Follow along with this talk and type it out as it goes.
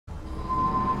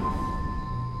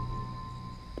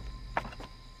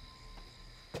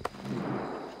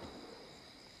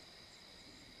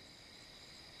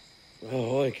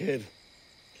kid.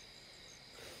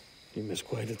 You missed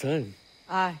quite a time.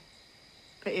 Aye.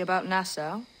 Pity about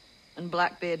Nassau, and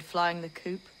Blackbeard flying the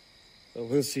coop. Well,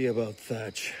 we'll see about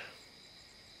Thatch.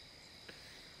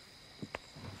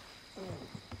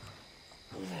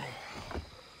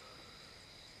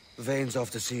 Vane's off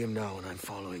to see him now, and I'm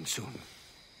following soon.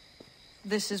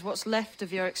 This is what's left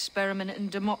of your experiment in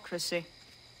democracy.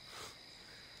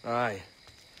 Aye.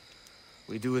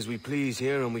 We do as we please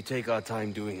here, and we take our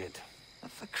time doing it.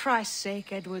 For Christ's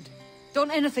sake, Edward.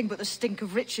 Don't anything but the stink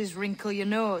of riches wrinkle your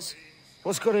nose.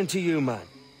 What's got into you, man?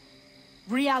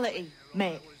 Reality,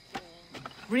 mate.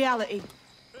 Reality.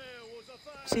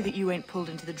 See that you ain't pulled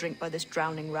into the drink by this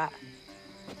drowning rat.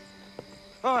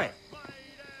 Oi!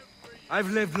 I've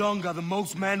lived longer than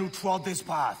most men who trod this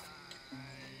path.